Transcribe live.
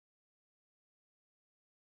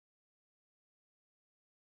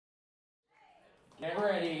Get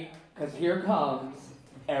ready, because here comes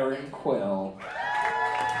Erin Quill.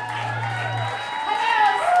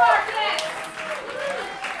 Hello, Sparklets!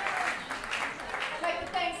 I'd like to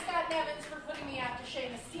thank Scott Nevins for putting me after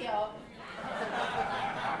Shamat.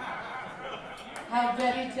 How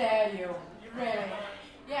very dare you? Really?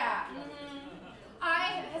 Yeah.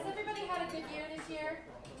 Has everybody had a good year this year?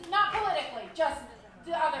 Not politically, just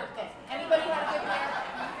the other thing. Anybody had a good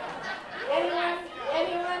year?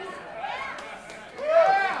 Anyone?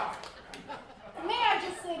 Yeah. May I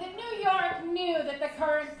just say that New York knew that the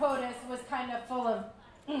current POTUS was kind of full of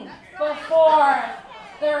before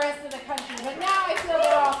the rest of the country, but now I feel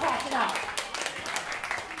they're all catching up.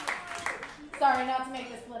 Sorry, not to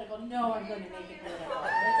make this political. No, I'm going to make it political.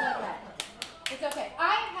 It's okay. It's okay.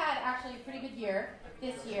 I had actually a pretty good year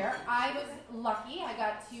this year. I was lucky. I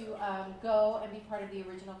got to go and be part of the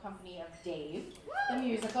original company of Dave, the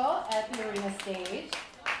musical, at the Arena stage,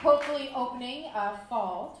 hopefully opening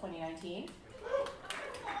fall 2019.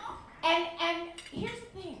 And here's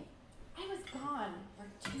the thing. I was gone for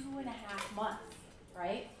 2.5 months,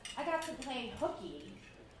 right? I got to play hooky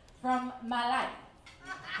from my life.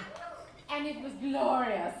 And it was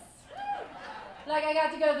glorious. Like, I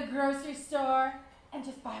got to go to the grocery store and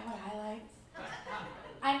just buy what I liked.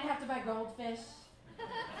 I didn't have to buy goldfish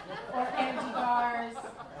or energy bars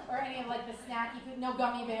or any of like the snacky food. No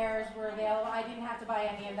gummy bears were available. I didn't have to buy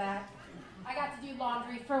any of that. I got to do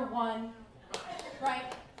laundry for one,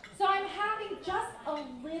 right? So I'm having just a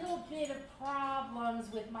little bit of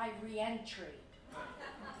problems with my re-entry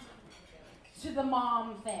to the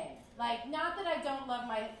mom thing. Like, not that I don't love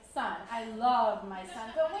my son. I love my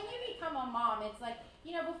son. But when you become a mom, it's like,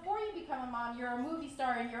 you know, before you become a mom, you're a movie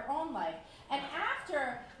star in your own life. And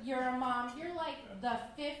after you're a mom, you're like the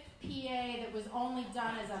 5th PA that was only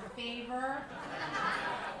done as a favor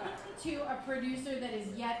to a producer that is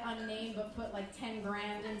yet unnamed but put like 10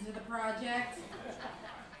 grand into the project.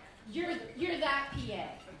 You're that PA,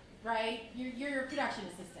 right? You're a production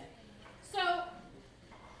assistant. So,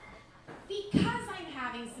 because I'm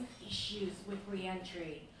having some issues with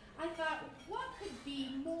re-entry, I thought, what could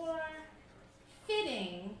be more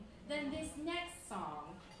fitting than this next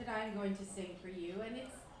song that I'm going to sing for you? And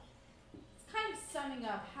it's kind of summing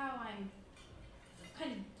up how I'm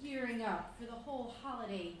kind of gearing up for the whole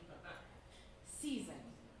holiday season.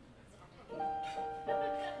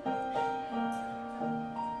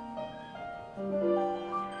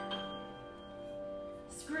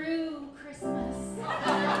 Screw Christmas.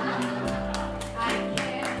 I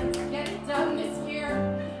can't get it done this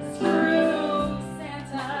year. Screw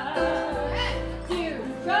Santa. Dude,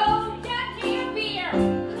 go get me a beer.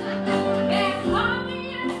 And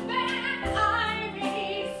holly and van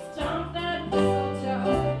ivy, stomp that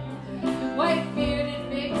mistletoe. White bearded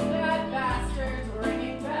big fat bastards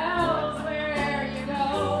ringing bells wherever you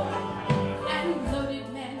go. And loaded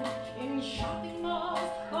men in shopping malls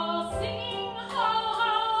all singing ho ho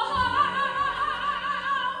ho.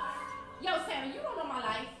 Yo, Santa, you don't know my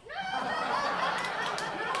life.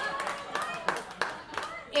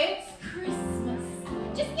 It's Christmas.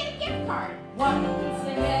 Just get a gift card once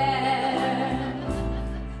again.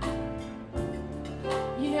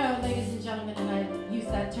 You know, ladies and gentlemen, and I use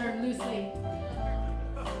that term loosely,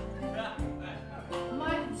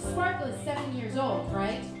 my Sparkle is 7 years old,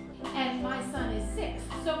 right? And my son is 6.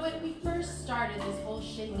 So when we first started this whole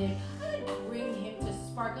shindig, I would bring him to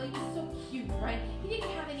Sparkle. He was so cute, right? He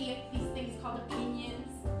didn't have any of these things called opinions,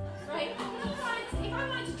 right? If I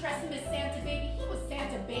wanted to dress him as Santa Baby, he was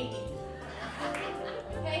Santa Baby.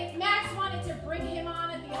 Okay? Max wanted to bring him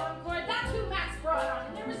on at the encore. That's who Max brought on,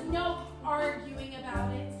 and there was no arguing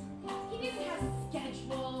about it. He didn't have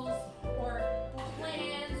schedules or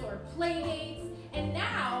plans or play dates. And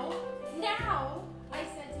now, I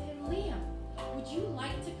said to him, Liam, would you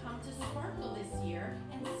like to come to Sparkle this year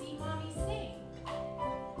and see Mommy sing?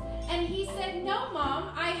 And he said, no,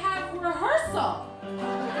 Mom, I have rehearsal.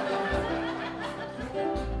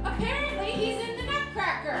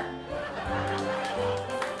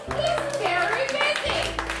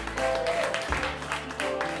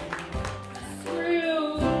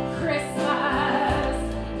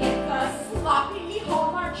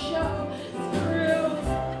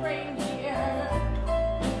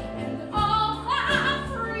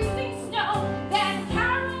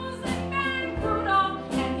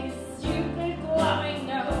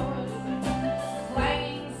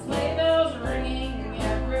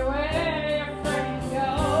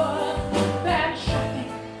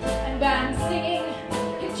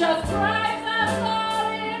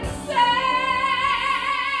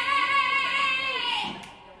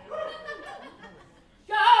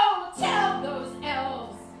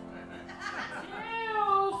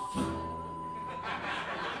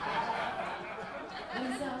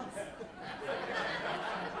 myself